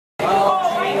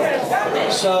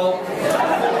So,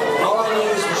 all I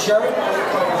need is the shirt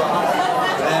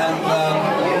and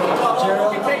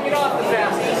material. Take it off the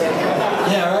fastest.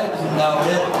 Yeah, right? No,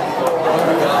 there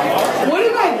we go. What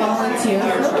did I volunteer for?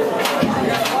 You're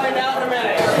gonna find out in a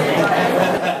minute.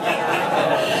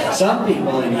 Some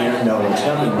people in here know what's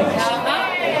coming next.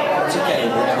 It's okay.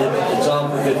 It's all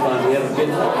for good fun. We have a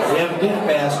gift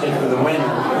basket for the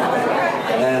winner,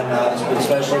 and it's been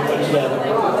specially put together.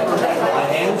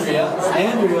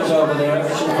 Andrea's over there.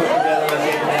 She put together a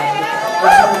gift basket.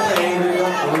 Okay, Andrea.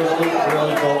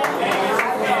 Really cool.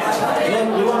 And then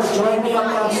you want to join me up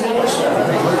on stage? We're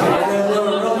going to do a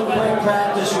really quick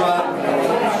practice run,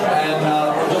 and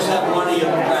we'll just have one of you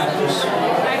practice,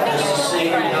 just to see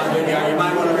how good you are. You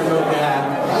might want to remove your hat.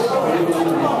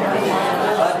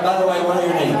 By the way, what are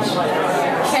your names?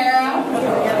 Kara.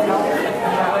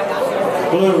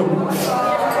 Blue.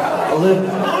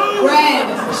 Olivia. Red.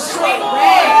 Straight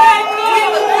red. Win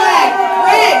the flag.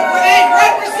 Red.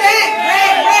 Represent.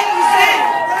 Red. Represent.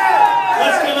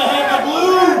 Let's give a hand to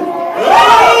Blue.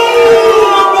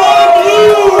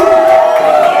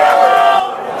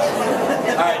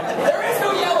 Alright. There is no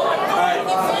yellow. Alright.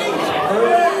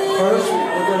 First,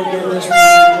 we're going to give this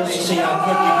one just to see how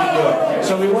quick you can do it.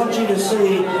 So we want you to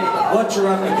see what you're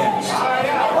up against.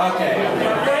 Okay.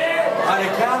 On the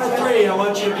count of 3, I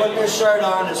want you to put this shirt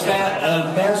on as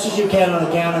fast as you can on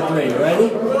the count of 3.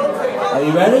 Ready? Are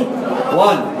you ready?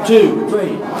 1, 2, 3. 1, 2, 3,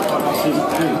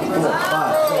 4,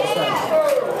 5, 6,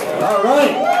 7. All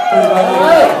right.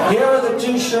 Here are the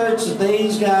 2 shirts that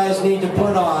these guys need to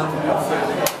put on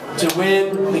to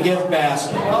win the gift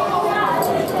basket.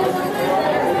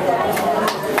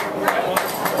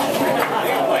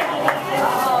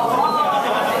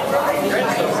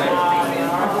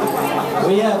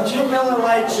 We have 2 Miller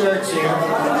Lite shirts here,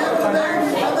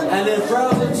 and then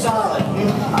frozen solid.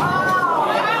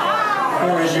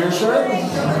 Here is your shirt.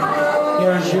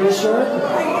 Here is your shirt. We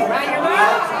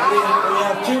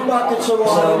have 2 buckets of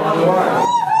water.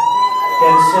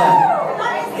 Get set.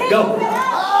 Go.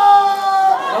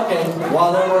 Okay,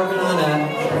 while they're working on that.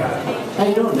 How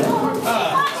you doing, man?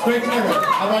 Quick favor.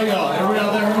 How about y'all? Everybody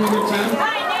out there having a good time?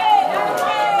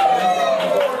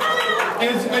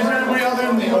 Is there anybody out there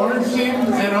in the orange team?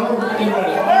 And anybody? Orange team.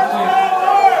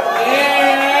 Yeah,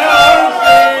 orange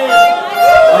team!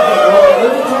 Okay, well, let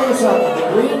me tell you something. The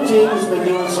green team has been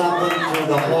doing something for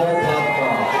the whole pub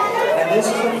crawl. And this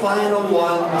is the final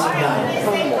one tonight.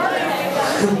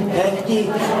 Becky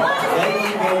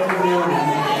Baker Newman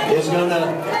is going to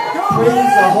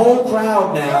praise the whole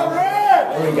crowd now.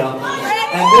 There we go.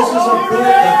 And this is the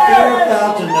beer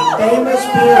fountain, the famous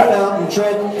beer fountain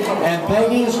trick. And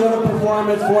Peggy is going to perform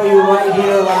it for you right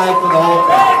here live for the whole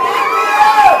crowd.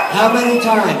 How many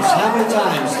times? How many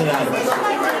times tonight?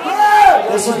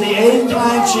 This is the 8th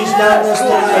time she's done this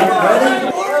tonight.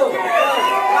 Ready?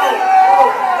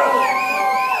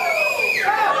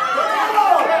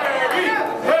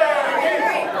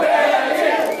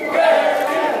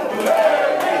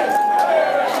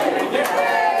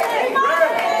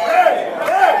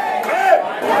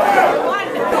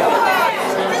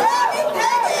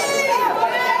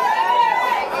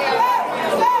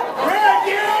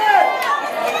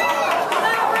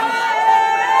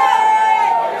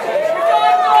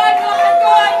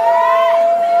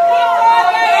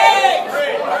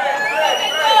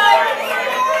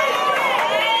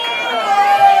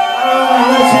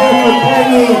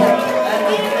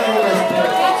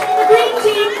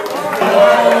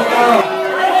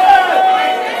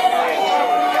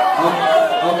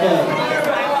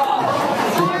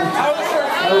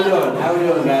 How we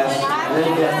doing, guys?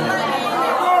 Really good. I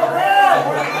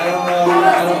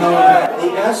don't know. The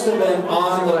estimate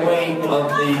on the weight of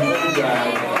the food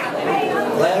drive.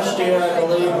 Last year, I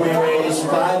believe we raised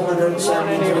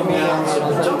 573 pounds. The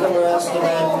particular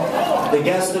estimate, the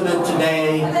guesstimate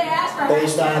today,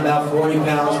 based on about 40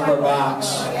 pounds per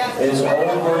box, is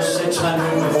over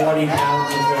 640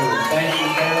 pounds of food. Thank you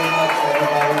very much,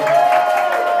 everybody.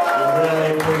 We really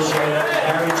appreciate it.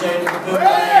 Harry Chase, the food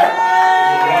bank.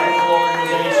 Wonderful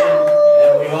organization,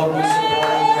 and we hope you support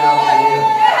them throughout the year.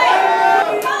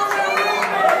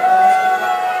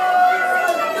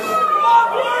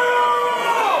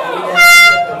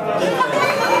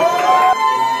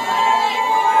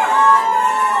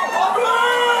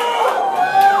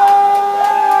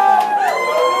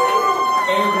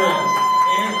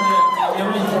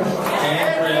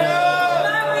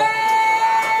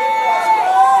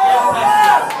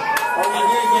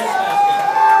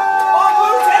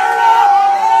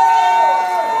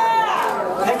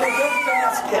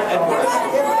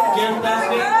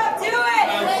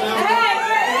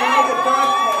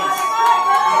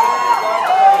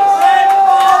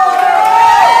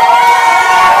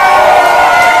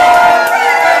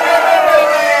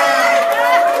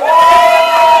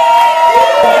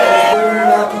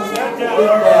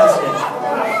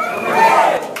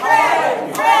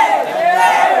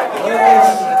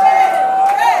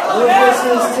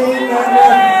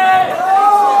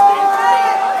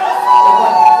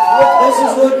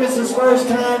 first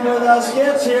time with us.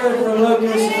 Let's hear it for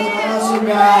Lucas. He's an awesome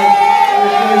guy.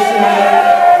 We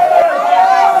appreciate it.